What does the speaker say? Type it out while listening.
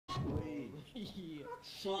Yeah.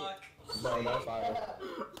 Fuck. Bro, no fire.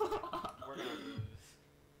 We're gonna lose.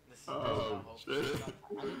 This is Oh, shit. I need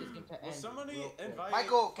this game to Will end. somebody real quick. invite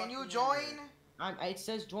Michael, can you fucking join? It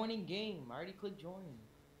says joining game. I already clicked join.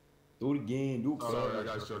 Do it again. Do it. Sorry, that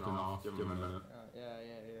guy's jerking off. Give him a minute. Yeah.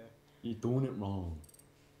 You're doing it wrong.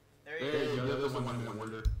 There There he is. you go. There's one minute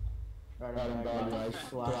wonder. Right,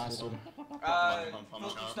 flash him.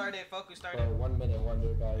 Focus started. Focus started. 1 minute wonder,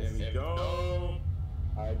 guys. There we go.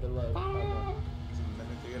 Alright, good luck. There's a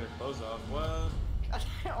minute to get her clothes off. What?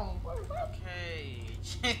 Okay,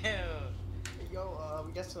 chill. Yo,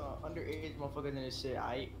 we got some underage motherfuckers in this shit.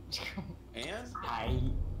 And?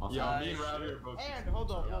 Yeah, me and Ravi are both. And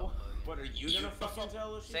hold on. Oh. What are you gonna fucking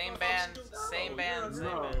tell us? Same band, same band, same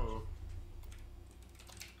band. No.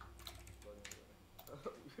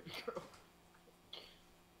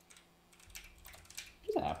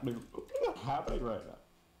 What's happening right now?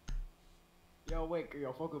 Yo, wait,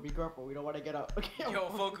 yo, Foku, be careful. We don't want to get up. Okay. Yo,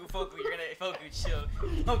 Foku, you're gonna Foku, chill.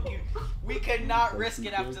 Foku, we could not risk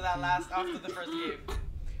it after the first game.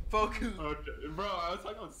 Foku. Okay, bro, I was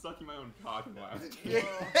talking about sucking my own cock in last. Yeah,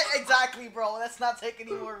 exactly, bro. Let's not take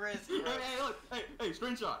any more risks. Hey, look, hey,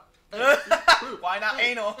 screenshot. Why not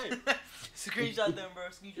Hey, anal? hey. Screenshot them, bro.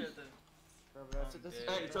 Screenshot them. Bro, that's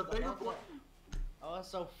Hey, so they were. Oh, that's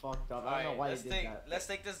so fucked up. I don't know why let's they did take that. let's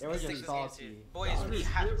take this. They were Let's take just this game salty. serious. Boys, we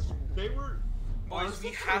Honestly,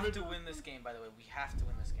 have to win this game. By the way, we have to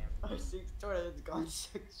win this game. Our 6 tournaments gone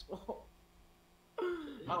 6-1.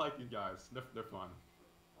 I like these guys. They're fun.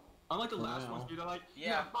 Unlike the last ones, dude, they're like,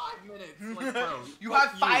 Yeah. 5 minutes. Like, bro, You fuck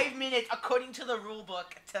have 5 minutes according to the rule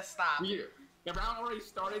book to stop. The round already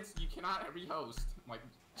started, so you cannot re-host. I'm like,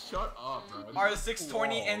 shut up, bro. This Our is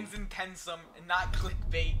 620 flawed. ends in tensum and not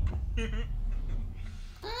clickbait.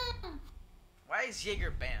 Why is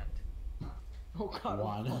Jaeger banned? Oh god.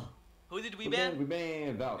 One. Who did we ban? We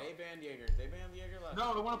banned Valk. They banned Jaeger. They banned Jaeger last.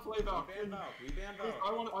 No, I want to play Valk. We banned Valk. We banned Valk.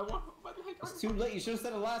 I want, but like, It's too late. You should have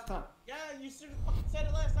said it last time. Yeah, you should have fucking said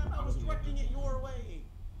it last time. I was directing it your way.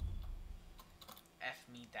 F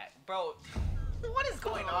me that. Bro, what is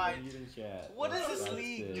going on? Muted chat. What is this That's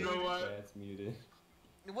league, it. You know what? Chat's muted.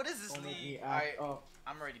 What is this Don't make me league? act Alright, up.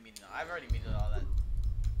 I'm already muted now. I've already muted all that.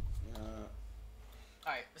 Yeah.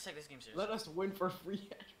 Alright, let's take this game seriously. Let us win for free.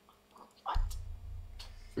 What?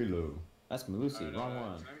 Preload. That's Malusi. Wrong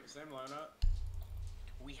one. Same lineup.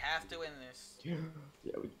 We have to win this.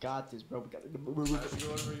 Yeah, we got this, bro. We got it. You do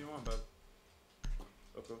whatever you want, bud.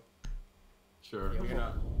 Okay. Sure. You're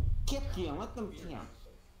not. Keep him. Let them camp.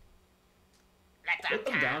 Let Put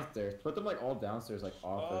them them count. downstairs. Put them like all downstairs, like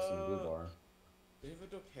office and blue bar.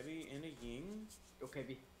 David Dokebi and a Ying. Okay,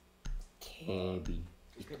 B. Cabby.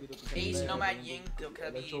 Ace, Nomad, Ying,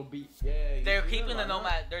 Electro Dokebi. beat. Yeah. They're keeping the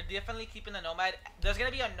Nomad. They're definitely keeping the Nomad. There's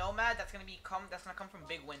gonna be a Nomad that's gonna come from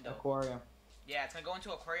Big Window. Aquarium. Yeah, it's gonna go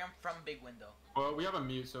into Aquarium from Big Window. Well, we have a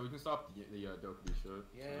mute, so we can stop the Dokkaebi shit.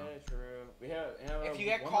 Yeah, true. We have. If you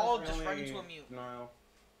get one called, more just run friendly into a mute. denial.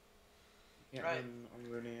 Can't Right. win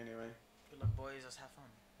on Rooney anyway. Good luck, boys. Let's have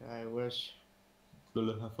fun. I wish.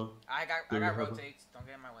 Have fun. I got rotates. Don't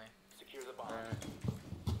get in my way. Secure the bomb. Alright.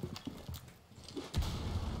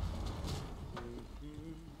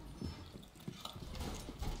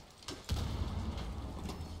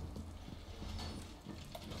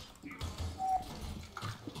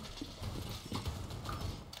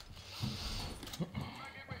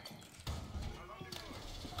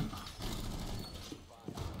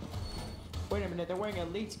 Wait a minute, they're wearing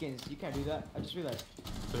elite skins. You can't do that. I just realized.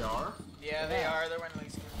 They are? Yeah, they are. They're wearing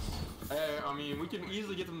league skins. Hey, I mean, we can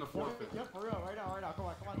easily get them to forfeit. Yeah, for real. Right now. Come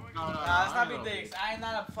on. No, Nah, it's not I big know. dicks. I'm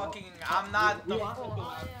not a fucking. I'm not the. Oh,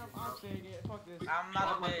 I am. I'm saying it. Fuck this. I'm not a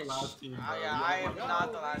Not like the bitch. last team, bro. Yeah, You I are am like-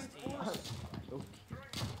 not the last team. Op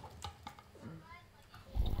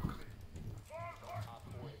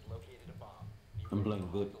 4 has located a bomb. Be I'm ready playing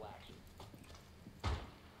for good. hostile action.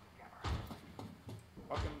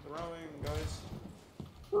 Fucking throwing, guys.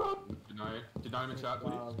 Deny him in chat,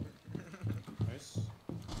 please. Nice.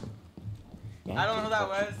 I don't know who that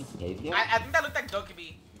was. Yeah. I think that looked like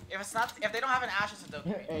Dokkaebi. If they don't have an Ash, it's a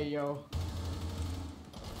Dokkaebi. Hey, yo.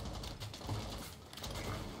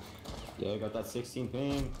 Yeah, I got that 16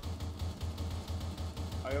 ping.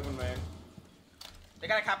 I open main. They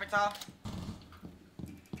got a Capital.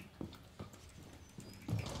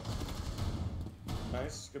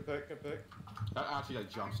 Nice. Good pick. Good pick. That actually like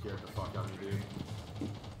jump scared the fuck out of me, dude.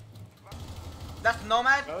 That's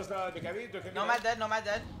Nomad. That was Dokebi. Nomad dead. Nomad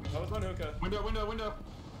dead. That was one hookah. Window.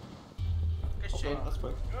 Good Okay, shit. that's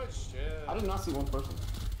quick. Good shit. I did not see one person.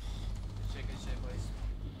 Good shit, boys.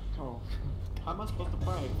 Oh, how am I supposed to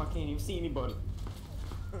play if I can't even see anybody?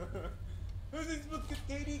 Who's this with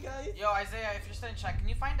KD, guys? Yo, Isaiah, if you're still in chat, can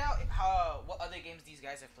you find out what other games these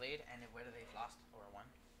guys have played and whether they've lost or won?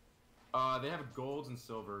 They have golds and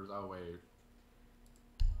silvers. Oh wait,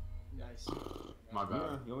 Nice. my bad.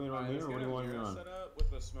 Yeah, you want me to run here or what do you want me to run? Set up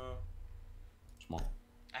with the smoke. Small.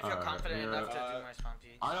 I feel Alright, confident yeah. enough to do my spawn P.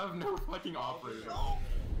 I have no fucking operator.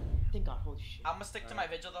 Thank God, holy shit. I'm gonna stick to my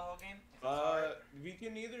vigil the whole game. If it's alright. We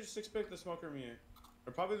can either six pick the smoke or mute.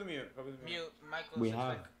 Or probably the mute. Mute, Michael. We six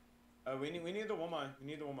have. pick. We need the one mine. We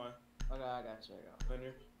need the one mine. Okay, I got you.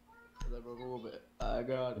 Linear. A little bit. I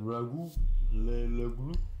got it. Ragu. Le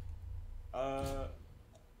Ragu. Alright.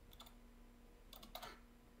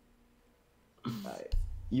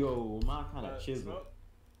 Yo, my kind of chisel.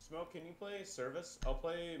 Smoke, can you play service? I'll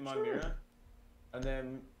play my Mira. And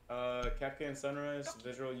then, Capcan and Sunrise,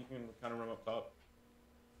 Visual, you can kind of run up top.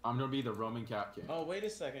 I'm gonna be the Roman Captain. Oh, wait a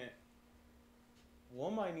second.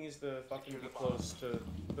 One mine needs to fucking be close to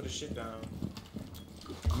put his shit down.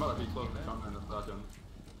 I'm about to be close to coming in a second.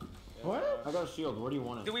 What? I got a shield. Where do you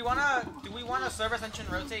want it? Do we wanna service engine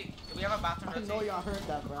rotate? Do we have a bathroom I know rotate? y'all heard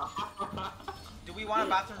that, bro. Do we want a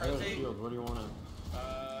bathroom I got a rotate? shield. Where do you want it?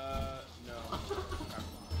 No.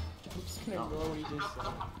 I'm just gonna ignore what he just said.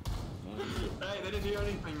 Man, Hey, they didn't do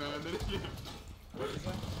anything, man. They didn't do... What is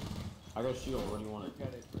that? I got a shield. Where do you want it?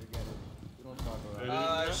 Forget it. We don't talk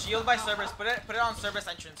about it. Shield by service. Put it on service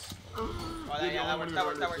entrance. Oh, yeah, that works. That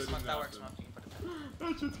works. Smoke. That works. Smoke. You can put it there.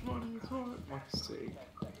 That shit's funny as fuck. Let's see.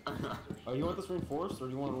 Oh, you want this reinforced or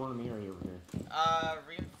do you want to run a mirror over here?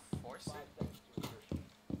 Reinforce it.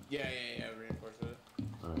 Yeah, reinforce it.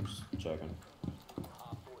 Alright, just checking.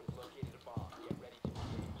 Op 4 has located a bomb. Get ready to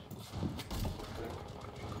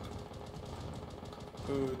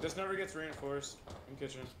engage. Ooh, this never gets reinforced in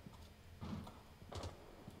kitchen.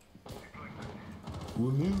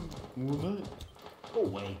 Woohoo! Go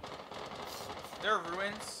away. There are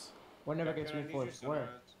ruins. What never Capcan, gets I need reinforced? your Where?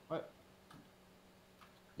 Sunrise. What?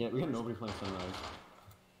 Yeah, we have nobody playing Sunrise.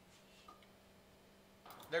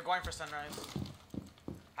 They're going for sunrise.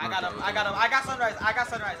 I got him. I got sunrise. I got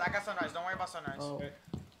sunrise. Don't worry about sunrise. Oh. Okay.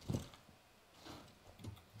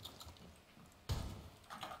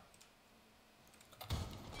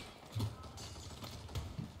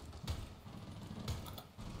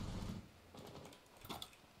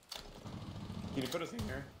 Can you put us in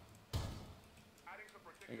here?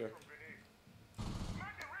 There you go.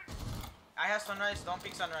 I have sunrise. Don't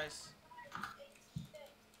peek sunrise.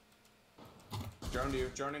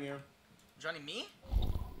 Droning you. Johnny, me?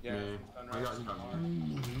 Yeah. Me. Sunrise. I got you.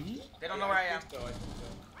 They don't know where I am. I think so.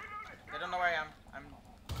 They don't know where I am. I'm.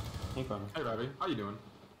 Hey, Connor. Hey, Robbie. How you doing?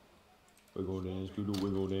 Wiggle dance, do the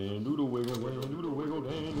wiggle dance, do the wiggle dance, do the wiggle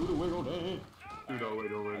dance, do the wiggle dance. Wiggle.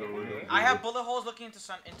 I have bullet holes looking into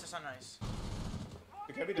sunrise.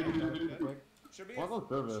 It could be down. Should be. Well, I'll go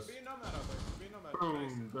service. Should be a nomad out there. Should be a nomad.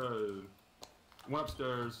 Boom, dead. One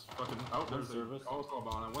upstairs. Fucking. Oh, there's a. service. Also a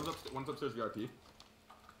Bonnet. One's upstairs VIP.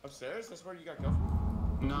 Upstairs? That's where you got go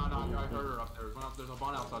from? No, I heard her upstairs. There's a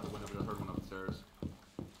Bonnet outside the window, but I heard one upstairs.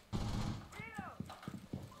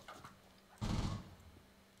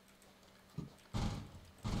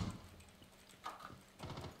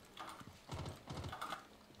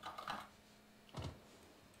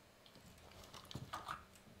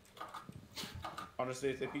 Honestly,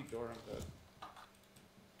 if they peek door, I'm dead.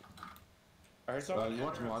 I heard someone. You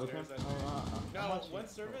watching live upstairs, cam? I think. I'm No, watching. one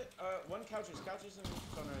servant. One couches and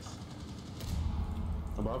sunrise.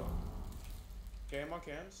 Above? Okay, I'm on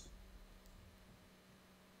cams.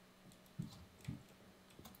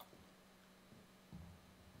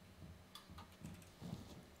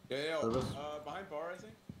 Yeah, Service? behind bar, I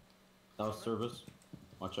think. That was service.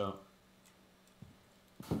 Watch out.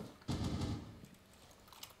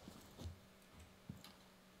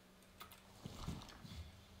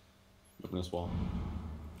 Open this wall.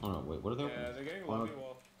 Oh no, wait, what are they Yeah, opening? they're getting Oh, lobby no.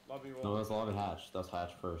 wall. Lobby wall. No, that's lobby hatch. That's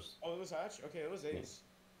hatch first. Oh, it was hatch? Okay, it was ace.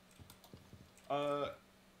 Nope,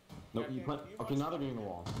 Yeah, you can plant. you Okay, watch now they're that? getting the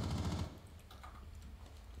wall.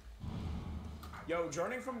 Yo,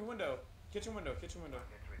 joining from the window. Kitchen window.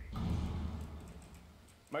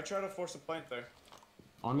 Might try to force a plant there.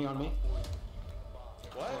 On me.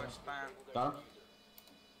 What? Spam. Got him?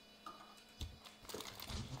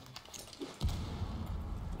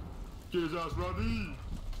 Get his ass, Robbie!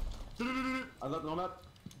 I left Nomad.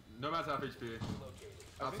 Nomad's half HP. I think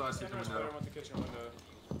Outside the kitchen center's window. better with the kitchen window.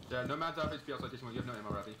 Yeah, Nomad's half HP outside kitchen window. You have no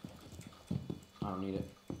ammo, Robbie. I don't need it.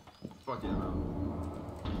 Fuck yeah, man.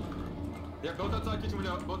 Yeah, both outside kitchen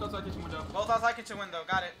window. Both outside kitchen window.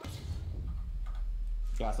 Got it.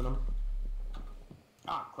 Gassing him.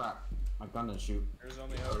 Ah, crap. My gun didn't shoot. There's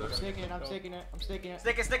only I'm staking it.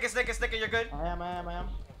 Stick it. You're good. I am.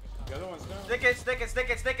 The other one's down. Stick it, stick it, stick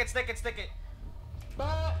it, stick it, stick it, stick it. There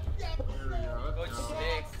we go. Good Let's go.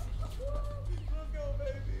 stick. Let's go,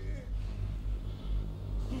 baby.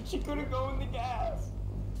 She couldn't go in the gas.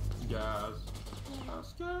 Gas.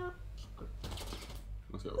 Let's go.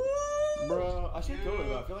 Let's go. Bro, I should go with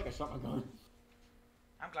that. I feel like I shot my gun.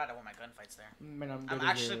 I'm glad I won my gunfights there. Man, I'm good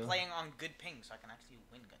actually here. playing on good ping, so I can actually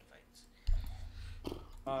win gunfights.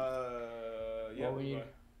 Yeah. What we need?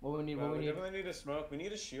 What we need? What we We need? definitely need a smoke. We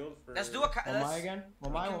need a shield for. Let's do a. Am I again?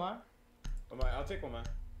 Am I? I'll take one, man.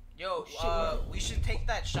 Yo, Shit, man. we should take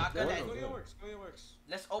that shotgun Go and to your works. Go to your works.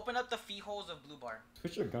 let's open up the feet holes of blue bar.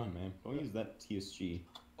 Switch your gun, man. Don't use that TSG.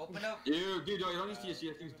 Open up. Dude, you don't use TSG.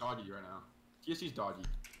 I think it's dodgy right now. TSG's dodgy.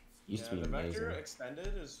 Used to Yeah, be the amazing. vector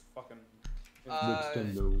extended is fucking.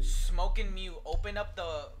 Nintendo. Smoke and mute. Open up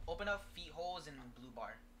feet holes in blue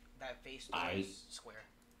bar that face Aye. towards square.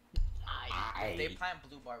 If they plant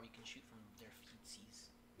blue bar, we can shoot from their feetsies.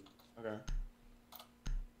 Okay.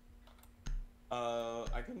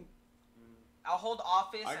 I can. I'll hold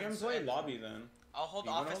office. I can and play server. lobby then. I'll hold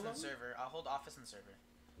You wanna office hold and lobby? server. I'll hold office and server.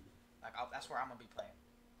 Like that's where I'm gonna be playing.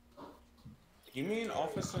 You mean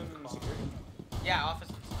office and security? Yeah, office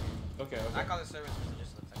and server. Okay. I Okay. call it server because it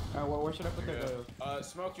just looks like. Alright, where should I put the?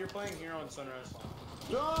 Smoke, you're playing here on Sunrise.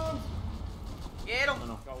 Drums! Get him!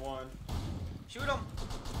 Got one. Shoot him!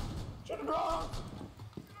 Shoot the drums!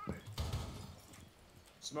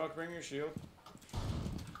 Smoke, bring your shield.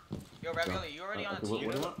 Yo, Ravioli, you already on the okay, team?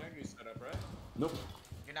 what do you You want? have a set up, right? Nope.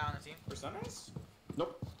 You're not on the team? For Sunrise?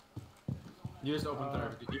 Nope. You just open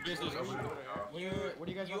third. You just open third. What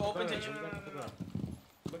do you guys You want open to to go? jo- What do you guys want to go?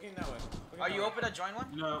 Looking that way. Are you open to join one?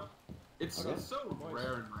 You know, it's Okay. so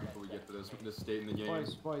rare and ranked when we get to this state in the game.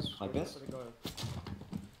 Boys, Like where this? should I go?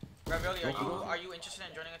 Ravioli, Nope. are you interested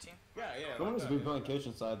in joining a team? Yeah, yeah. Someone like needs to that, be playing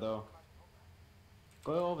kitchen side though.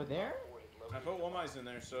 Go over there? I put one eyes in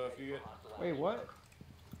there, so if you get. Wait, what?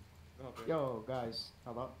 Okay. Yo, guys,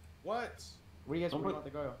 how about? What? Where do you guys Don't want to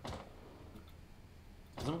go?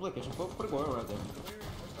 Someone play kitchen. Put a goal right there.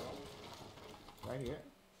 Right here?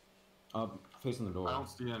 Facing the door. I don't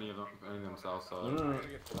see any of them south side. No. I'm gonna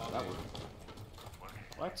get the That lobby. one.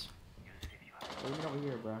 What? What do you mean over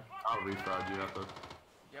here, bro? I'll refrag you after.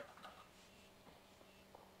 Yep.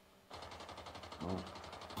 Oh.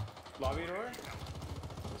 Lobby door?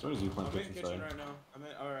 As soon as you play I'm in kitchen kitchen side. right now. I'm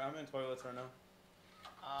in toilets right now.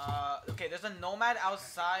 Okay, there's a nomad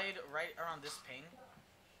outside right around this ping.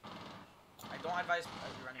 I don't advise you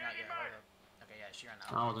running out yet. Hold up. Okay, yeah, she ran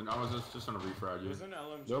out. I was just gonna refrag you. There's an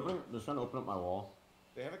LMG. They're trying to open up my wall.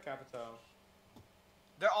 They have a Capital.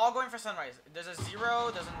 They're all going for sunrise. There's a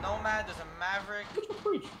Zero, there's a Nomad, there's a Maverick,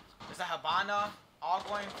 Preach. there's a Habana, all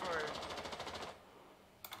going for...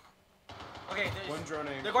 Okay, One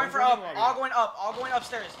droning. they're going One for droning up, lobby. all going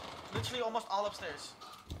upstairs. Literally almost all upstairs.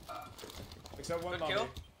 Except one Good lobby. kill.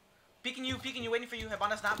 Peeking you, waiting for you.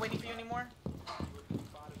 Habana's not waiting for you anymore.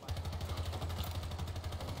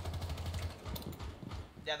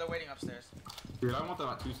 Yeah, they're waiting upstairs. Dude, I want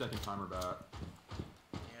that 2-second timer back.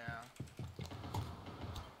 Yeah.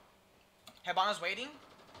 Habana's waiting.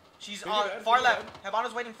 She's Figure that, far figure left.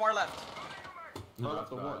 Habana's waiting far left. No, That's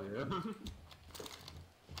the bad, what? yeah.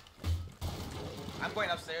 I'm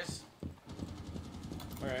going upstairs.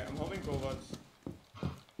 Alright, I'm holding cool buds.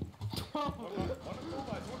 One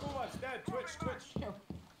cool buds, dead. Twitch.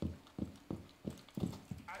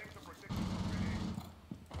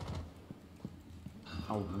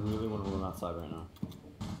 I really want to run outside right now.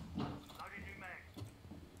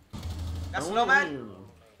 That's Oh, Nomad.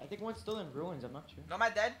 I think one's still in ruins, I'm not sure.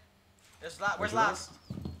 Nomad dead. Where's you last?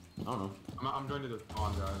 I don't know. I'm joining the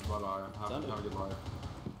on guys. Bye bye. Have a good life.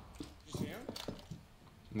 Did you see him?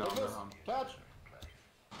 No, Take no, this. I'm. Catch!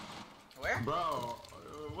 Where? Bro,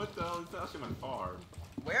 what the hell? That shit went far.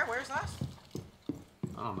 Where's last?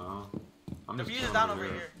 I don't know. I'm The just fuse is chilling down over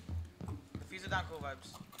here. The fuse is down. Cool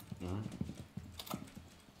vibes. Yeah.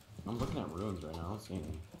 I'm looking at ruins right now. I don't see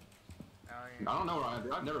anything. Oh, I don't know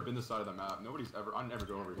where I've never been this side of the map. I never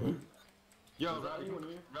go over here. Yo,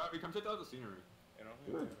 Ravi, come check out the scenery. You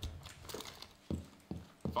know? Good.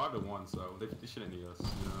 5-1, so they shouldn't need us.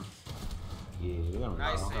 You Yeah, they don't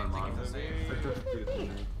Nice know. save. Never Thank you mind. for the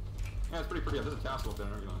save. Yeah, it's pretty. There's a castle up there.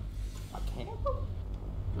 You know. I can't.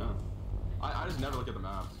 Yeah. I just never look at the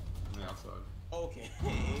maps on the outside. Okay.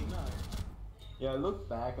 Yeah, I look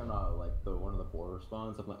back on like one of the border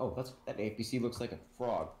spawns. I'm like, oh, that APC looks like a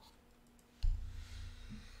frog.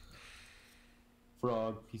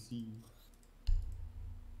 Frog PC.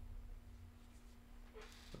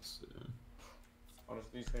 Let's see. I'll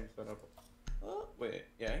just these things set up. Oh, wait.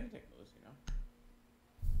 Yeah, I can take those, you know.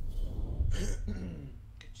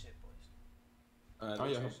 Good shit, boys. They yeah.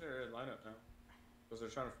 changed their lineup now. Because they're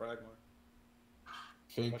trying to frag more.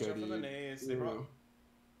 Fake Watch out for the idiot. nades. They brought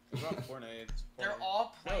 4 nades. They're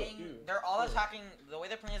all No, playing. two. They're all 4. attacking. The way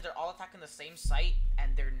they're playing is they're all attacking the same site,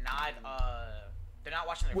 and they're not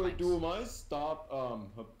watching their Wait, flanks. do I stop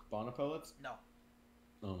Habana pellets? No.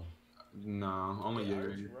 Oh. No, only They are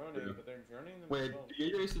Jaeger. droning, but they're droning Wait, themselves. do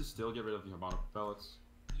Jaeger aces still get rid of the Habana pellets?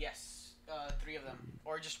 Yes, 3 of them,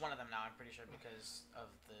 or just one of them now. I'm pretty sure because of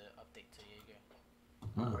the update to Jaeger,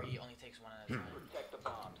 where he only takes one at a time. Protect the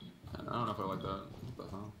bombs. I don't know if I like that. What the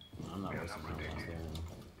hell? I'm not wasting my last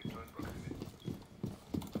one.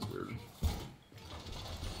 That's weird.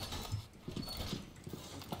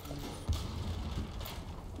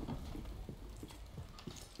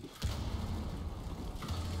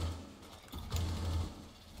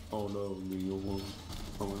 Oh no, Leo won.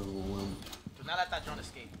 Oh no, won. Do not let that drone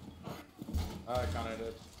escape. I kinda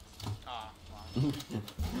did. Ah, wow.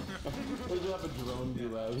 They just have a drone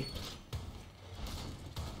delay.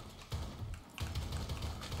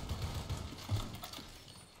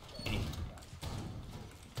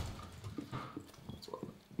 That's what.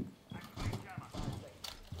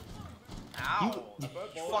 Ow!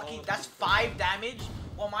 Fucking, that's 5 damage.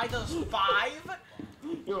 Well, mine does 5,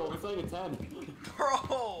 Yo, it's like a 10.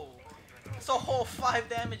 bro. It's a whole 5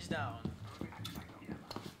 damage down.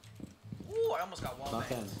 Ooh, I almost got wall Not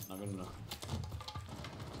 10. banged. Not good enough.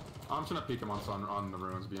 I'm just gonna peek him on the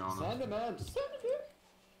ruins, be honest. Send it, man. Just send it, dude.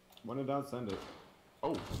 When in doubt, send it.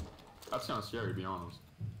 Oh, that's kind of scary, to be honest.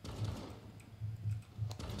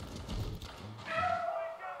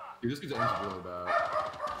 Dude, this guy's aim's really bad.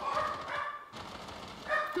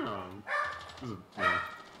 This is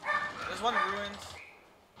There's one ruined.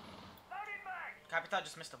 Capital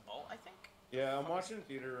just missed a bolt, I think. Yeah, I'm watching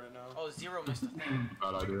theater right now. Oh, 0 missed a thing.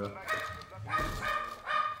 bad idea. 1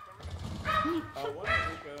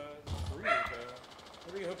 hookah, 3 hookah,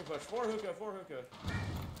 3 hookah push, 4 hookah, 4 hookah.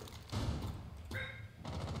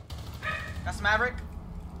 That's Maverick.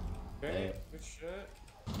 Okay, good shit.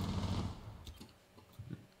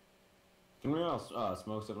 Can we all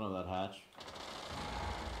smoke something on that hatch?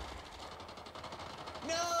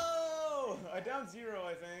 No! I downed 0,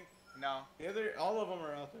 I think. No. All of them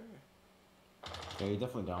are out there. Yeah, you're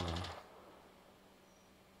definitely down there.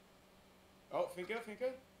 Oh, Finka.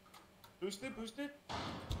 Boosted.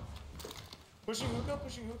 Pushing hookah.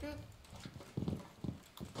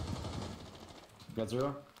 Got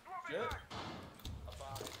 0? Shit. A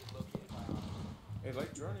bomb has been located by op. Hey,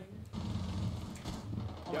 like droning.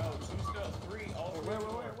 Yo, 2 still, 3, all 3 at the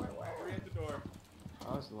door. 3 at the door.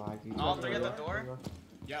 I was laggy. All 3 at the door.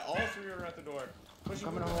 Yeah, all 3 are at the door. Pushing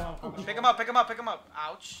Coming hookah around. down. Pick him up.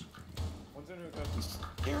 Ouch. One's in hookah.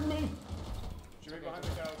 Scared me! Should be behind the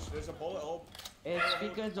couch. There's a bullet hole. It's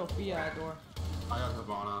Fika and Sophia at door. I got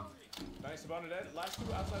Havana. Nice, about dead. Last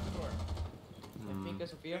 2 outside the door. Fika,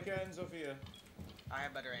 Sophia. Finka and Sophia. I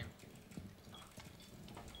have better aim.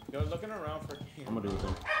 Yo, looking around for I'm gonna do it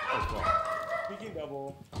then. peeking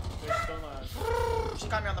double. They're still not. She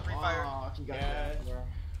got me on the pre-fire. Oh, she got Yeah. that.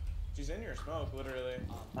 She's in your smoke, literally.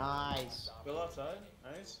 Nice. Still outside.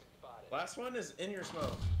 Nice. Spotted. Last one is in your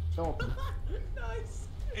smoke. Don't. Nice.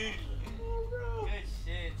 Oh, bro. Good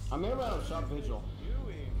shit. I'm here about a shot vigil.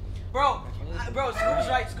 Doing. Bro,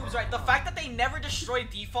 Scoop's right. The fact that they never destroy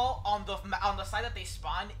default on the side that they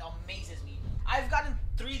spawn amazes me. I've gotten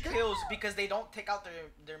 3 kills because they don't take out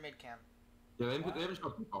their mid cam. Yeah, they haven't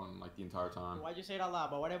showed people on like the entire time. Why'd you say it out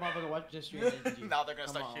loud? But what if motherfucker watch this stream? Now they're gonna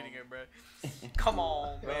Come start on. shooting it, bro. Come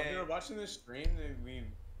on, Bro, if you were man. watching this stream, it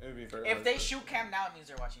would be very If hard they to- shoot cam now, it means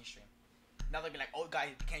they're watching stream. Now they'll be like, oh, guys,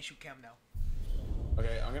 you can't shoot cam now.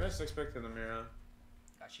 Okay, I'm gonna 6-pick to the mirror.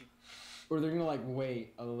 Got you. Or they're gonna like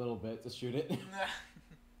wait a little bit to shoot it.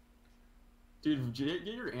 Dude,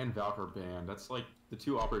 Jaeger and Valk are banned. That's like the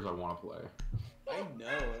 2 operators I want to play. I know,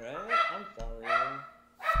 right? I'm sorry.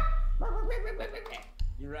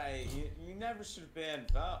 You're right. You never should have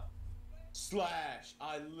banned Val. Slash.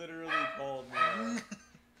 I literally called me.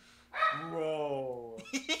 Bro.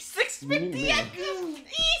 650 echoes.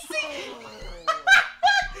 Easy.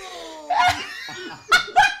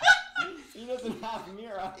 He doesn't have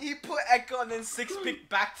Mira. He put Echo and then 6-pick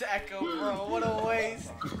back to Echo, bro. What a waste.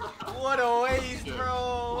 What a waste,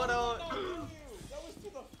 bro. What a That was to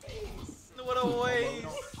the face. what a waste.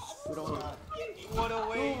 We don't got. What a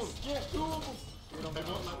waste. Yeah, 2 of them. We don't They got.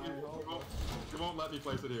 won't let me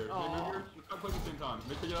place it here. Hey, move here. Let's play at the same time.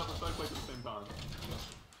 Make it up. Let's try to place at the same time.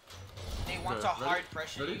 They want Okay, to ready? hard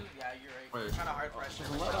pressure Ready? you. Yeah, you're right. Wait. They're trying to hard pressure.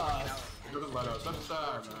 We're Let not working us. out. It doesn't let us. That's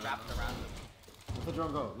sad, man. Wrapped around them. Let the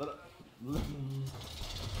drone go. Let it.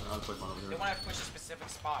 I'll place one over They here. want to push a specific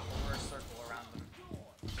spot over a circle around them.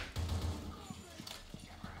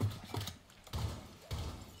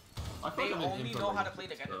 I feel They like I'm in only info know how to latency play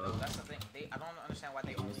together stuff. though. That's the thing. I don't understand why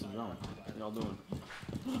they only Mr. know Drone. how to play What together. y'all doing?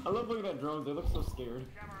 I love looking at drones. They look so scared.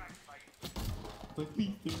 Like,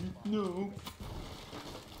 please, baby, no.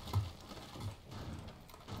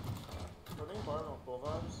 Putting part on full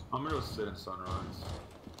vibes. I'm gonna go sit in Sunrise.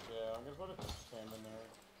 Yeah, I'm gonna put a cam in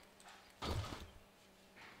there.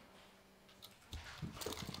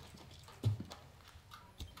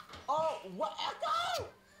 Oh, what? Echo!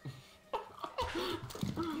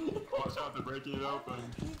 Watch out, they're breaking it open.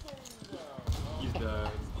 He's This dead.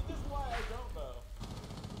 is why I don't know.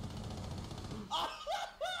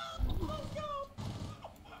 Let's go!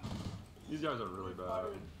 These guys are really bad.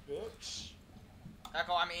 Fired, bitch.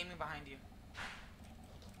 Echo, I'm aiming behind you.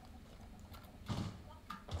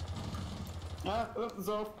 Ah, that's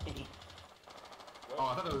off. Oh,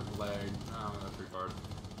 I thought it was lag. No, that's pretty hard.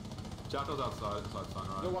 Jackal's outside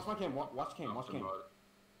Sunrise. Yo, watch my cam. Watch cam. Watch cam.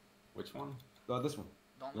 Which one? This one.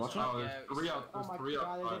 Don't You watch listen. Oh, there's Yeah, three out. Oh There's my three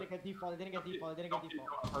god, outside. they didn't get default, they didn't get default, they didn't get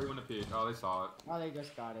default. How are you in the peak? Oh, they saw it. Oh, they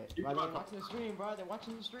just got it. Keep Bro, going. they're watching the stream, bro. They're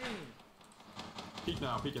watching the stream. Peek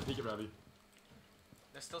now. Peek it, Ravi.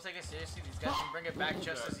 Let's still take it seriously. These guys can bring it back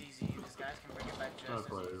just as easy. These guys can bring it back just Nice as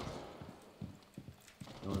play. easy.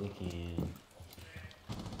 No, they can.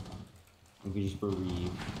 We can just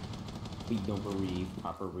bereave. We don't bereave.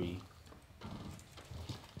 Proper bereave.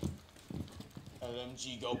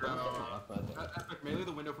 LMG, go Yeah, boom. Epic, melee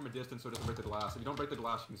the window from a distance so it doesn't break the glass. If you don't break the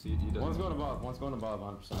glass, you can see it. He doesn't. One's going above. One's going above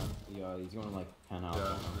 100%. He's going like 10 out.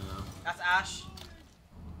 Yeah, That's Ash.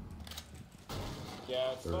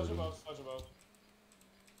 Yeah, it's sludge 30. above, sludge above.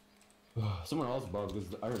 Someone else above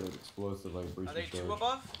because I heard an explosive like breach Are they of two charge.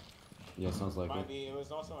 above? Yeah, sounds like Might it. be, it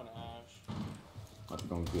was also an Ash. Might be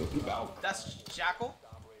going good. Keep out. That's Jackal.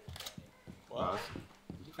 What?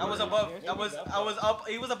 That was above. I was up.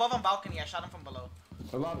 He was above on balcony. I shot him from below.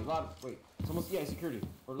 Oh, lobby. Wait. Someone's, security.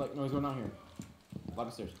 Or like, no, he's going down here.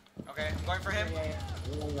 Lobby stairs. Okay, I'm going for him.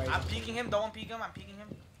 Yeah. I'm peeking him. Don't peek him. I'm peeking him.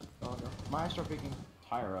 Oh, no. Maestro picking.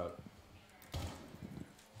 Higher up.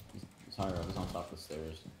 He's higher up. He's on top of the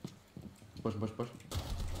stairs. Push.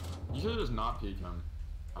 You should have just not peek him.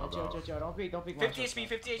 How about? Chill. Don't peek 50 Maestro. HP.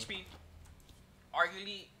 50 HP.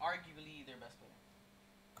 Arguably their best player.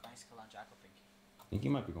 Nice kill on Jackal. Thank you. I think he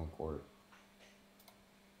might be going court.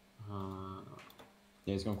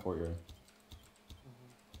 Yeah, he's going courtyard.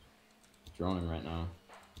 Droning right now.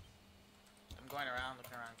 I'm going around,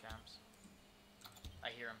 looking around camps. I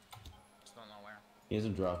hear him. Just don't know where. He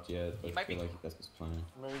hasn't dropped yet, but He I might feel be- like that's his plan.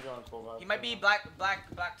 Maybe going full vibes. He might be black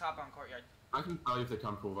top on courtyard. I can tell you if they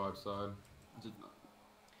come cool vibe side. Just,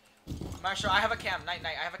 I'm not sure. I have a cam. Night.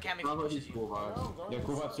 I have a cam if he probably pushes he's you. cool vibes. Yeah,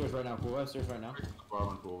 cool vibe stairs right now. Cool vibe stairs right now. Vibe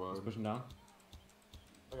on cool He's vibe. pushing down.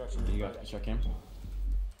 I got you. You got check him.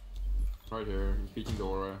 Right here. He's peeking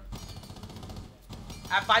doorway.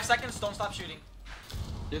 I have 5 seconds. Don't stop shooting.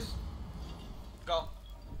 Yes. Go.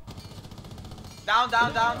 Down.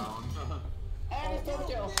 And it's still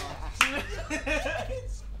kill.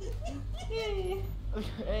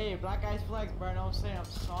 Hey, black guys flex, bro. No, I'm saying I'm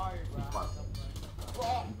sorry, bro.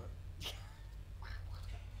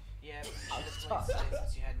 Yeah, you should have played Sight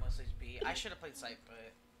since you had most HP. I should have played Sight,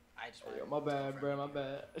 but I just wanted. My bad, bro. My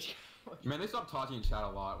bad. Man, they stopped talking in chat a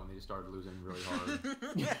lot when they just started losing really hard.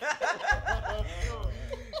 I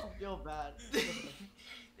feel bad.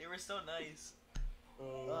 They were so nice.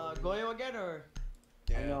 Goyo again or?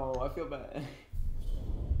 I know. I feel bad.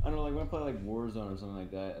 I don't know, like when I play like Warzone or something like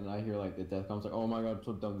that, and I hear like the death comes, like, oh my god, I'm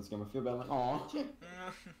so done with this game. I feel bad. I'm like, aw,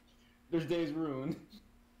 there's days ruined.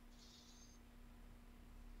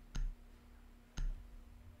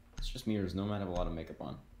 It's just mirrors. No man have a lot of makeup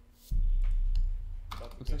on.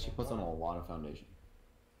 Looks like she puts on a lot of foundation.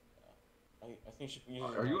 I think she can use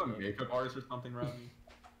Are you a makeup artist or something, Ravi?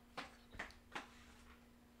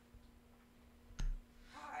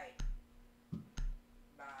 Hi.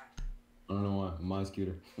 Bye. I don't know why. Mine's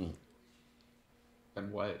cuter.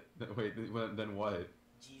 Then what? Wait, then what?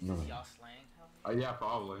 Jesus, No. y'all slang. Yeah,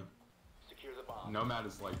 probably. Secure the bomb. Nomad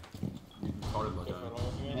is like retarded looking.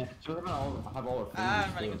 Yeah, she'll have all her I'm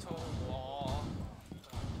fingers running too. into a wall.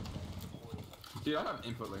 Dude, I have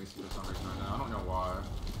input latency for some reason right now. I don't know why.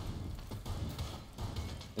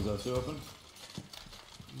 Is that still open?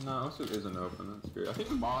 No, this isn't open. That's good. I think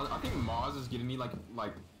Moz is giving me like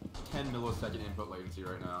 10 millisecond input latency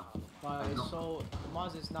right now. But it's so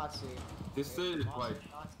Maz is not safe. This is Moz like is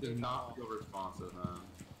not does safe not at all. feel responsive, man.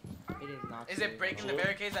 It is not. Is safe. it breaking the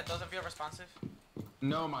barricades that doesn't feel responsive?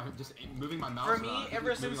 No, my just moving my mouse. For me, around, it's ever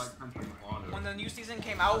moving, since like, 10 seconds longer. When the new season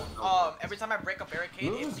came out, every time I break a barricade,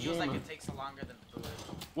 it Move, feels like Jim. it takes longer than the bullet.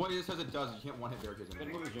 Well, it says it does. You can't one hit barricades Then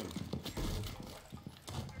anymore. move the gym.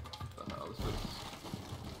 What the hell? This is-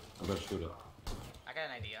 I go shoot it. I got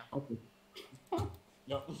an idea. Okay.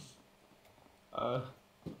 Yep.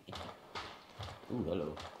 Ooh,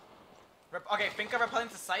 hello. Okay, think of repelling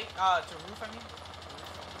to site. To roof, I mean.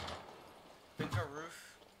 Think of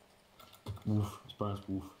roof. Woof. It's Brian's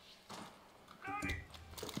woof.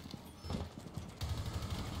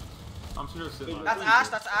 I'm sure they're sitting That's Ash,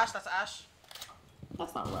 that's Ash, that's Ash.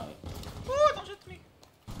 That's not right. Ooh, don't shoot me.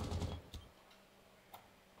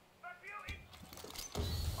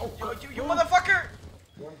 Oh, You motherfucker!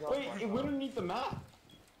 One drop, wait, one it drop. went underneath the map.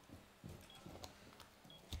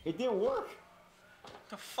 It didn't work.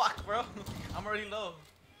 The fuck, bro? I'm already low.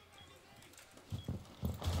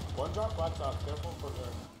 One drop, black top. Careful for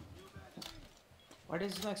her. Why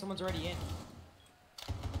does it seem like someone's already in?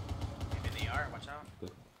 Maybe they are, watch out.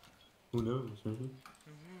 Who knows?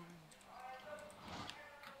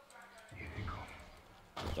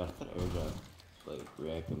 Josh, that air drop, like,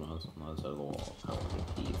 reacting on something outside of the wall.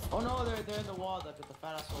 Oh no, they're in the wall. The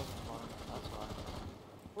fat ass holes in the bottom. That's why.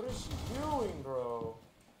 What is she doing, bro?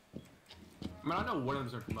 I mean, I know one of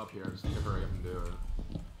them's gonna come up here. I just need to hurry up and do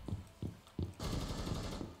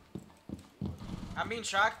it. I'm being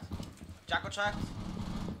tracked. Jackal tracked.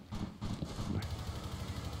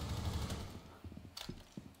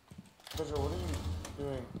 Treasure, what are you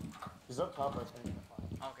doing? He's up top, I think.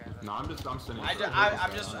 Okay. No, I'm sitting. I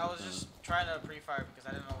was just trying to pre-fire because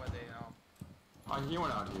I didn't know where they, He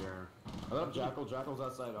went out here. I left Jackal. Jackal's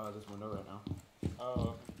outside this window right now.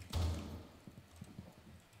 Oh.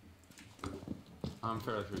 I'm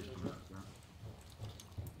fairly sure she's out here.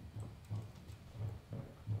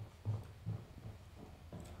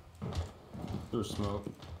 There's smoke.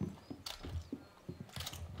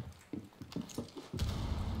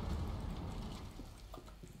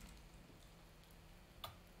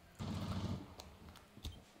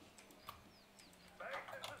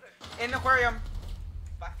 In aquarium.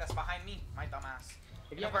 Fuck, that's behind me, my dumbass.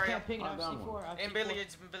 If In you have a aquarium. camping, I'm I'm down C4. one. I'm In C4.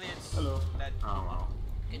 billiards, billiards. Hello. Dead. Oh wow.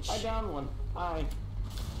 Good I shit. downed one. Hi.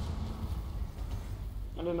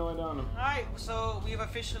 I didn't know I downed him. Alright, so we've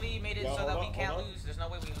officially made it Yo, so that hold we up, can't hold up. lose. There's no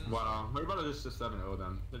way we lose. Wow. What about just 7-0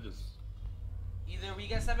 then? They're just. Either we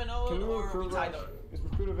get 7-0 Can we or recruit we tie rush? them. Is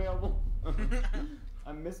recruit available?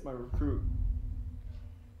 I missed my recruit.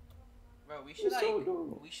 Bro, we should It's like so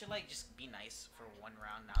adorable. just be nice for one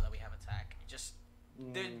round now that we have attack. Just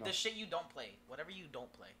the No. shit you don't play, whatever you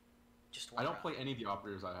don't play, just one I don't round. play any of the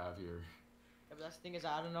operators I have here. Yeah, but that's the thing is,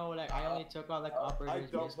 I don't know. Like, I only took out like operators.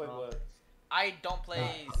 I don't based play off- Blitz. I don't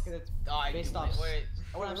play. Because it's Oh, I do based play. off. Wait,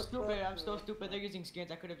 Oh, I'm stupid. I'm so stupid. They're using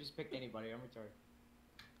skins. I could have just picked anybody. I'm retarded.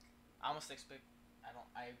 I almost expect.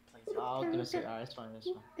 I play I zero. was gonna say, alright, it's fine. It's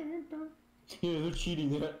fine. Yeah, they're cheating.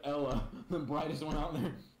 They got Ella, the brightest one out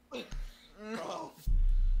there.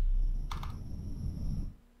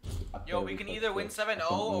 Yo, we can either win 7-0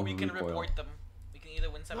 or we can report them. We can either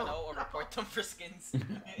win 7-0 or report them for skins.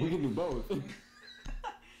 We can do both. Let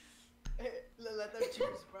them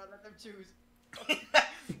choose, bro. Let them choose.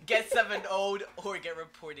 Get 7-0'd or get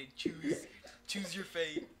reported. Choose your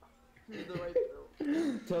fate. Who's the right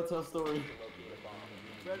pill? Telltale story.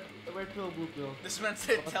 Red pill, blue pill. This man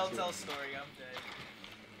said telltale story. I'm dead.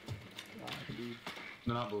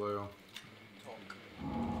 They're not blue. Talk.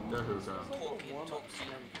 They're hookah. Talking, Warm up talking.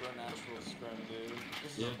 scrim for a natural scrim, dude.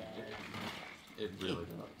 This is Yeah. bad. It really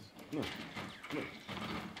does. No.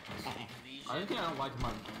 I think I don't like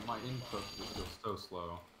my input just goes so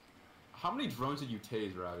slow. How many drones did you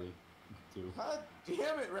tase, Ravi? Two. God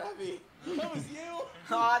damn it, Ravi! That was you! Oh,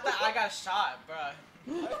 I thought I got shot, bruh.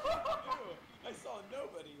 I saw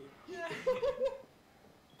nobody.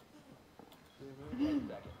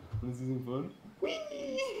 This isn't fun.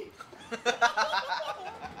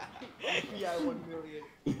 Yeah, 1 million.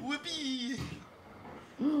 Whoopee!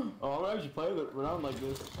 Oh, I would actually play the round like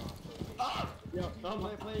this. Yo,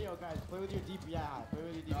 Play, yo, guys. Play with your DPI high. Play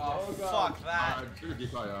with your DPI. Oh, Oh, God. fuck that. Alright, figure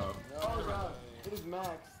DPI out. oh god, it is max.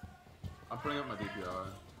 I'm putting up my DPI.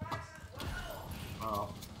 Oh,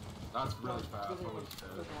 that's really fast.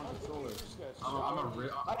 Holy shit. I'm a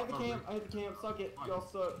real. I hit the camp, suck it, y'all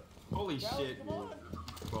suck. Holy Dallas, shit, come dude. on.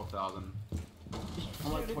 12,000.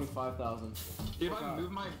 I'm like 25,000. If I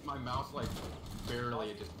move my mouse like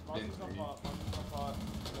barely, it just bends me.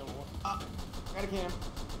 Got a camp.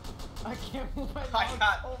 I can't move my I mouse.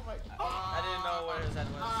 got- Oh my god. I didn't know where his head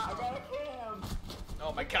I was. got a camp.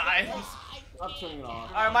 Oh my god. I'm turning it off.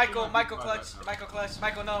 Alright, Michael clutch. Michael clutch.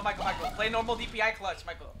 Michael, no, Michael. Play normal DPI clutch,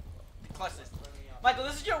 Michael. Clutch this. Michael,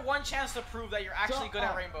 this is your one chance to prove that you're actually good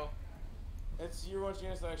at Rainbow. It's your one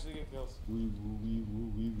chance to actually get kills. Wee woo, wee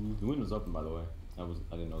woo, wee woo. The window's open, by the way. I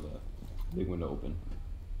didn't know that. Big window open.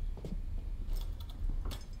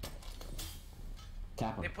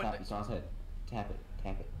 Tap They him. put Tap the- his on his head. Tap it.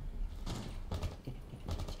 Tap it.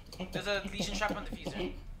 There's a Legion trap on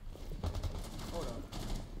diffuser. Hold on.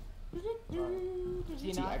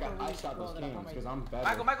 See, I got iced out those games because I'm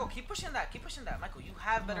better. Michael, keep pushing that. Keep pushing that. Michael, you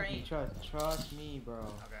have better aim. Trust me, bro.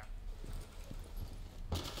 Okay.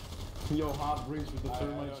 Yo, hot brings with the I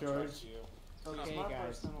thermite don't charge. trust you. It's okay, my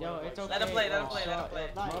guys. personal Yo, way, it's like, okay. Let him play, let him bro. play, let him play.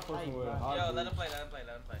 Shut- My nice, personal nice, way, bro. hot Yo, let brings. him play, let him play,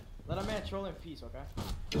 let him play. Let a man troll in peace, okay?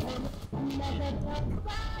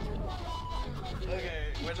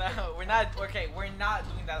 Okay, we're not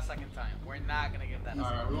doing that a second time. We're not gonna give that a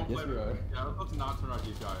Alright, second. we won't Yes, play. we are. Yeah, let's not turn our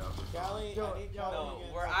DPI up. Callie, Yo, I need yo, Callie No,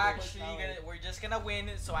 again. we're Somebody actually play Callie. we're just gonna win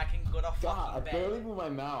so I can go to God, I fucking barely bed. moved my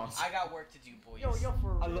mouse. I got work to do, boys. Yo,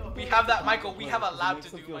 for I real. love We the have that, way Michael, they we play have a because it lab makes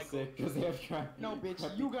to them do, feel Michael. sick 'cause they have tried. No,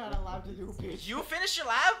 bitch, you got a lot to do, bitch. You finished your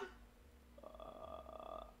lab?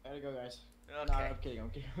 Gotta go, guys. Okay. Nah, I'm kidding, I'm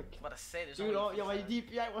kidding. I was about to say there's Dude, only yo, my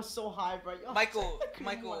 55. DPI was so high, bro. Yo, Michael, I couldn't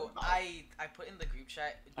Michael, move my I put in the group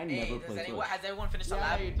chat. I Hey, never does played anyone, Twitch. has everyone finished the Yeah,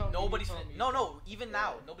 lab? you told me, Nobody's you told finished. me. No, even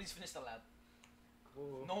now, Yeah. nobody's finished the lab.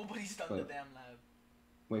 Whoa. Nobody's done the Wait. damn lab.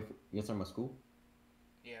 Wait, you talking about school?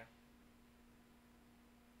 Yeah.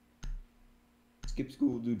 Skip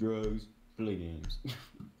school, do drugs, play games.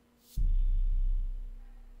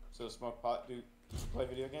 So smoke pot, do play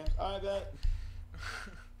video games? I bet.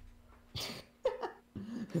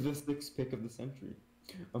 The sixth pick of the century.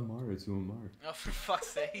 Amara to Amara. Oh, for fuck's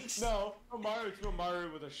sake. No, Amaru to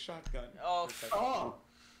Amaru with a shotgun. Oh, For a fuck. second. Oh!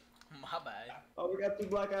 My bad. Oh, we got two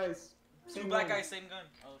black eyes. Two black guys, same gun.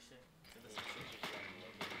 Oh shit.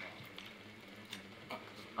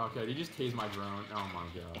 Okay, you just tased my drone. Oh my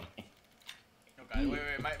god. Okay, wait,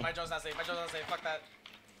 my drone's not safe. My drone's not safe. Fuck that.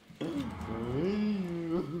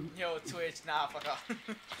 Yo, Twitch, nah, fuck off.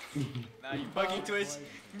 Nah, you bugging Twitch.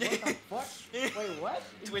 What the fuck? Wait, what?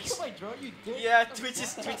 Twitch. You killed my drone, you did? Yeah, What the Twitch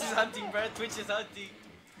is fuck? hunting, bro. Twitch is hunting.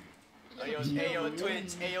 Ayo, Twitch, ayo,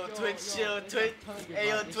 Twitch, yo, Twitch,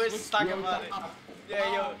 ayo, Twitch, let's talk about it.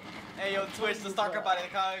 Yeah, yo, Twitch, let's talk about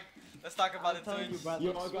it, Cog. Let's talk about it, telling you, Twitch. bro. Yo, they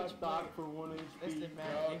I got switch docked for 1 HP. Listen, man,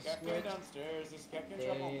 Yo, they Captain switch. downstairs. This Captain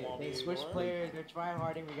trouble won't They be switch ignored. players, they're trying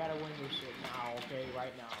harding, we gotta win this shit now, okay,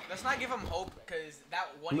 right now. Let's not give them hope, cause that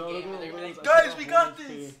one No, game, no, they're gonna be no, like, no, guys, no, we no, got no,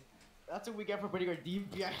 this. That's what we get for putting our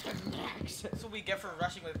DPI at max. That's what we get for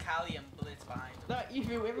rushing with Kali and Blitz behind. Not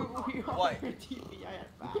even, we are What? our DPI at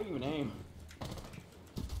I max. couldn't even aim.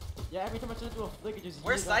 Yeah, every time I try to do a flick, it just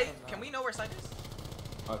Where's years up Sight? somehow. Can we know where Sight is?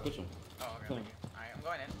 Kitchen. Oh, okay. Thank you. Alright, I'm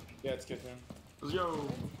going in. Yeah, it's kitchen. Let's go.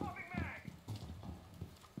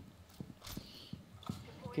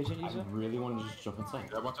 Kitchen I user? really wanted to just jump inside.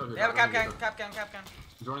 Yeah, watch out here. They have a watch cap out can, here. cap can.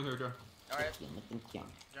 Joining here, Joe. Alright, Yeah.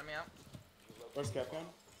 join me out. Where's Captain?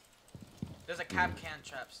 There's a cap can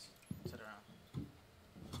traps. Sit around.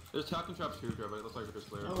 There's Captain traps too, Joe, but it looks like it's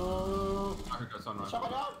clear. Oh, I think that's sunrise. shut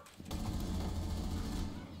up!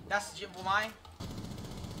 That's mine.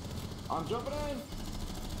 I'm jumping in!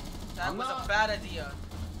 That I'm was a not. bad idea.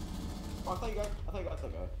 Oh, I thought you got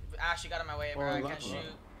that guy. Ash, you got in my way, bro. Oh, I can't left, shoot. left.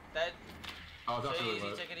 Dead. Oh, that's Take it really easy,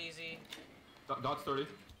 low. take it easy. Dot's 30.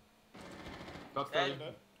 Dot's Dead. 30.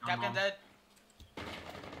 Captain dead.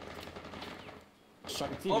 Shot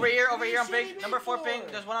your Over team. here on ping. Number 4 ping.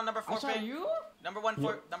 There's one on number 4 I saw ping. you? Number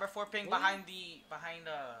 4 ping behind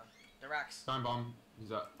the racks. Time bomb.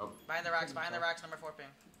 He's at. Oh. Behind the racks, number 4 ping.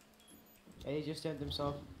 Hey, he just sent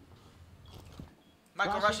himself.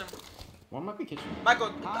 Michael, rush him. One might be kitchen.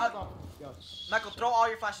 Michael, Yo, Michael, throw all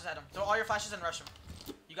your flashes at him. Throw all your flashes and rush him.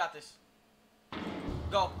 You got this.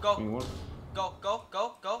 Go, I go, mean, one. go, go,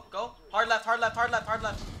 go, go, go. Hard left, hard left, hard left, hard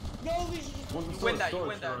left. One's You the win that, you storage,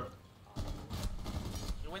 win that. storage.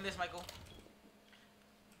 You win this, Michael.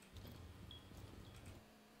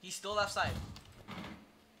 He's still left side.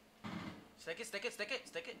 Stick it, stick it, stick it,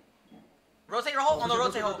 stick it. Rotate your hole on the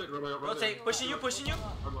rotate hole. Rotate, pushing you,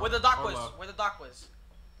 where the dock was, where the dock was.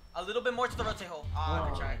 A little bit more to the rotate hole. Ah,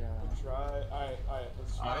 good try. Good try. Alright,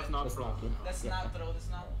 let's try. That's not That's from. not good. Let's not throw this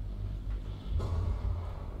now.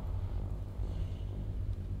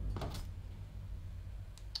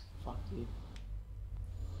 Fuck, dude.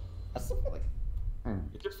 I still feel like.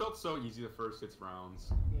 It just felt so easy the first 6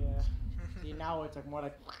 rounds. Yeah. See, now it's like more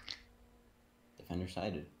like. Defender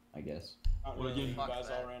sided, I guess. Not Well, really, again, you fuck guys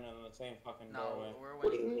that. all ran in the same fucking No, doorway. we're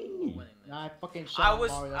What do you winning. mean? We're winning this. Nah, I fucking I shot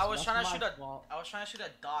was Mario. I was That's trying to my shoot a fault. I was trying to shoot a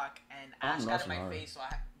dock and I'm Ash got in my rushing face, so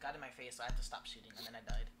I got in my face, so I had to stop shooting, and then I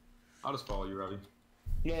died. I'll just follow you, Ravi.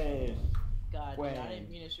 Yeah. God, dude, When? I didn't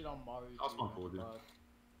mean to shoot on Mario. That's dude. my fault, dude. Fuck.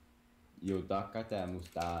 Yo, Doc got that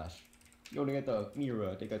mustache. Yo, they got the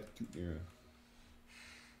mirror. They got the cute mirror.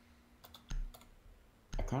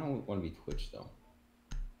 I kind of want to be Twitch though.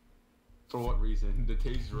 For what reason? To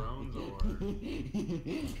tase drones or?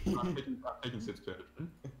 I'm taking 6 pit.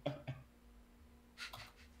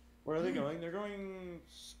 Where are they going? They're going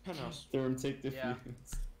penthouse. They're in take the Yeah.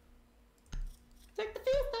 fields. Take the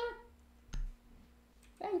field, sir.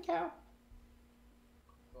 Thank you.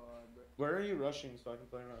 Where are you rushing so I can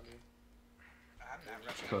play around you? I'm not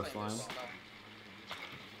rushing. I'm Coastline. playing this slow.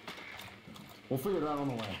 We'll figure it out on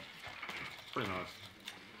the way. Pretty much.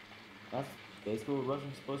 That's basically what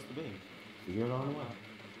Russia's supposed to be. Figure it out on the way.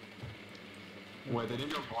 Wait, they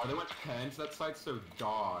didn't go bar. They went pens. That site's so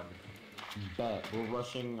dog. Bet we're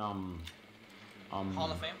rushing Hall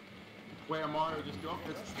of Fame. Wait, Mario, just go up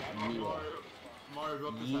this. Mario, go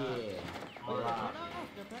up this Yeah. hat. Mario.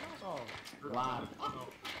 Live.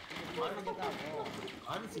 Live.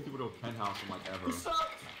 I haven't seen people do a penthouse in like ever.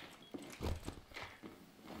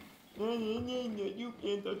 You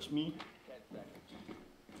can't touch me.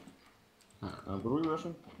 What are we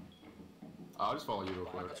rushing? I'll just follow you real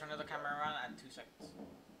I'll quick. turn the camera around at 2 seconds.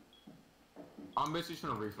 I'm basically just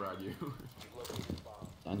gonna refrag you.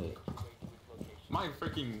 Send it. My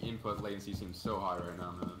freaking input latency seems so high right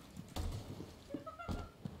now, man.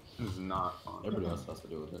 This is not fun. Everybody else has to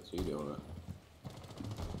deal with it, so you deal with it.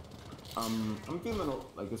 I'm feeling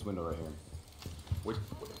like this window right here. Which?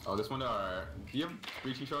 Oh, this window. Alright. Do you have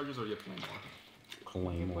breaching charges or do you have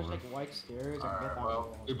Claymore? You push Claymore. like white stairs and Alright. get that Well,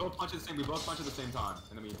 wall. we both punch at the same. We both punch at the same time,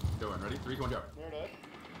 and then we go in. Ready? 3, 2, 1, go. You're dead.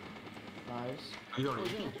 Nice. He's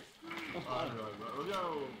already. Alright, let's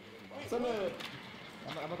go. Send it.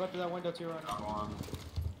 I'm gonna go through that window too right now. Come on.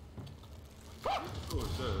 Oh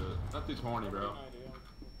shit. That dude's horny, bro.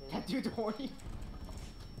 That dude horny.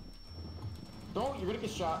 Don't, you're gonna get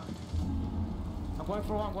shot. I'm going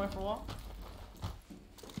for wall, I'm going for wall.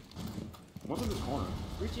 What's in this corner?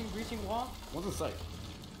 Breaching wall. What's in sight?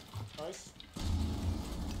 Nice.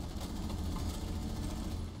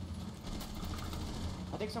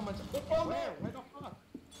 I think someone's. Where? Where the fuck?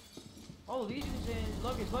 Oh, Legion's in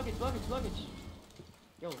luggage.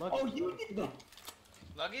 Yo, luggage. Oh, you did that.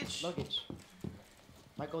 Luggage? Luggage.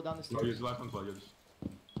 Might go down the Luggage, stairs. last one's luggage.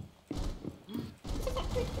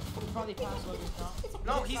 Probably past luggage now.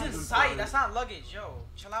 No, he's in sight. That's not luggage, yo.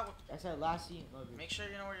 Chill out. I said last scene luggage. Make sure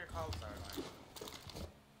you know where your calls are. Man.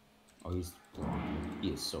 Oh, he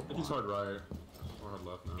is so I think he's blind. hard right. Or hard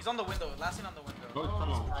left now. He's on the window. Last scene on the window. Oh,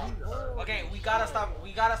 come on. Okay, we gotta stop.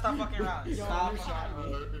 We gotta stop fucking around. Yo, Stop. you shot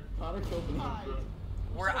me. Connor killed me.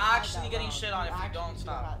 We're actually getting shit on if we don't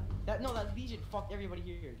stop. That Legion fucked everybody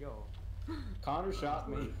here, yo. Connor shot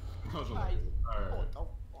me. That was a- Guys, Alright. what the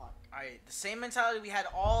fuck? Alright, the same mentality we had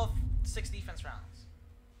all 6 defense rounds.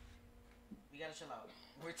 We gotta chill out.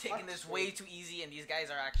 We're taking this way too easy, and these guys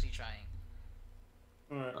are actually trying.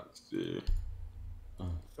 Alright. Let's see.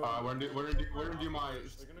 We're gonna do my.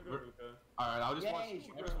 They're gonna go Luka. Alright, I'll just Yay, watch.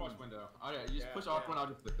 sure. I'll just watch window. Alright, you just Yeah, push yeah. Aqua and I'll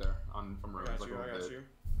just sit there on from I rows got like you, a I little got bit. you.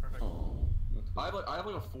 Perfect. Oh. I have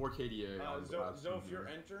like a 4 KDA. on the last So two if you're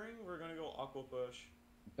here. entering, we're gonna go aqua push.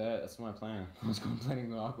 Bet, that's my plan. I was going planning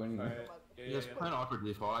the aqua anyway. Alright. Yeah, Yeah, it's playing awkward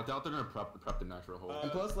default. I doubt they're gonna prep the natural hole. And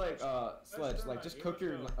plus, like, Sledge, That's like, not just right. cook You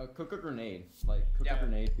your, would cook a grenade. Like, cook Yeah. a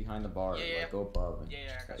grenade behind the bar. Yeah, yeah. Like, go above. And Yeah,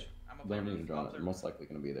 I got you. I'm They don't play need to roof. draw I'll it. play They're most roof. likely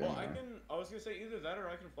gonna be there Well, anyway. I was gonna say either that or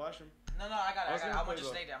I can flash him. No, I got I it. was gonna I'm play gonna just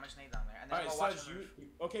low. nade there. I'm gonna just nade down there. And then Alright, I'm gonna watch Sledge, the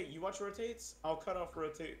roof. okay, you watch rotates. I'll cut off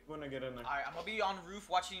rotate when I get in there. Alright, I'm gonna be on roof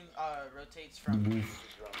watching rotates from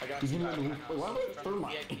I got He's you. in the roof. Wait, why am I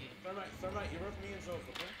thermite? VIP. Thermite, you rope me and Zoph,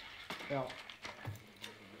 okay? Yeah.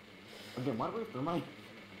 Again, why do we have thermite?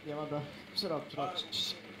 Yeah, my bad. Shut up. Yeah, it doesn't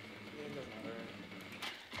matter.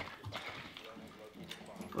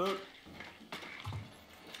 Look.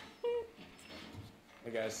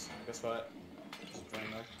 Hey guys, guess what? Just join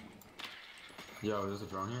back. Yo, there's a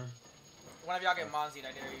drone here. One of y'all get Monzied,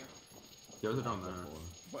 I dare you. Yo, there's a drone there.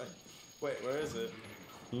 What? Wait, where is it?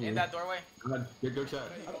 In that doorway. Go check.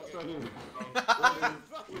 It's right here.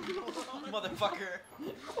 Motherfucker.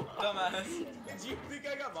 Dumbass. Did you think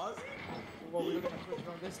I got Mozzie? Well, we're gonna switch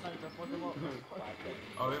from this time to fuck him up.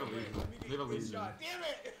 Oh, they have a lead. They have a Good lead. shot.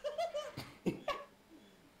 Damn it!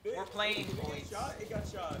 We're playing, It boys. got shot. It got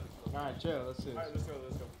shot. Alright, chill. Let's see. Alright, let's go.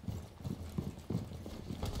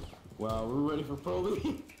 Well, we're ready for Pro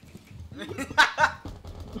League. We're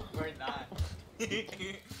not.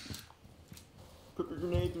 Cook a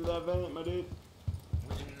grenade through that vent, my dude.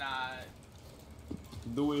 We do not.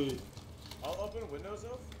 Do it. I'll open windows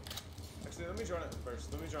though. Actually, let me join it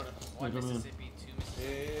first. Let me join it. One come in. Mississippi, 2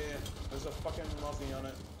 Mississippi. Yeah. There's a fucking Mozzie on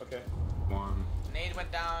it. Okay. One. Nade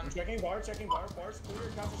went down. I'm checking bar. Bar's clear.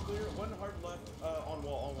 Couch is clear. One hard left. On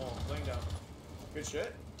wall. Laying down. Good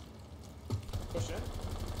shit. Push in.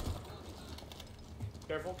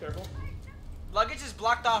 Careful. Luggage is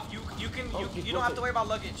blocked off. You don't have to worry about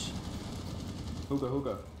luggage.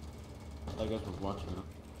 Hookah. I guess we're watching now.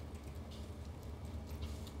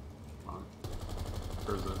 Come on.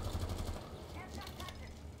 Where's it?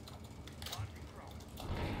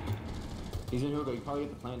 He's in hookah. You probably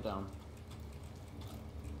get the plant down.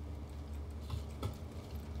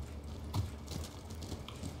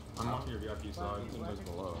 I'm watching your VIP side. It goes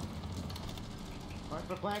below. Going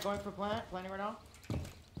for plant. Planting right now.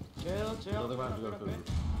 Chill. They're about to go through.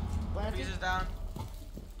 Planting. Freeze is down.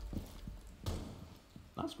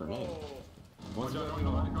 Nice grenade. Going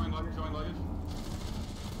luggage.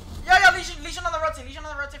 Yeah, Legion on the rotate. Legion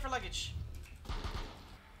on the rotate for luggage.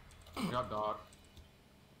 We got Doc.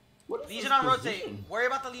 What is Legion this on rotate. position? Worry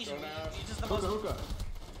about the Legion. Legion's the most. Hookah.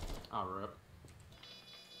 Ah, rip.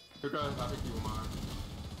 Hookah, I think you mine.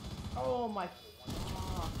 Oh my.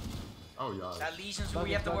 Oh, yeah. That Legion's who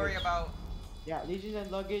we have to worry about. Yeah, Legion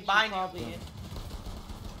and luggage. Behind you. Probably in.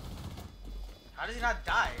 How does he not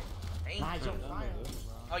die? Dang. Nah, I jumped fire.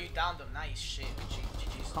 Oh, you downed him. Nice shit.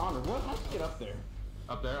 GG's. Connor, what? How'd you get up there?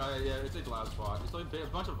 Up there? Yeah, it's a glass spot. It's like a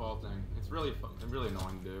bunch of vaulting. It's really fun, really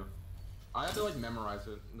annoying to do. I have to like memorize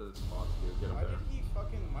it, the spots to get up Why there. did he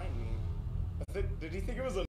fucking mind me? Did he think it was a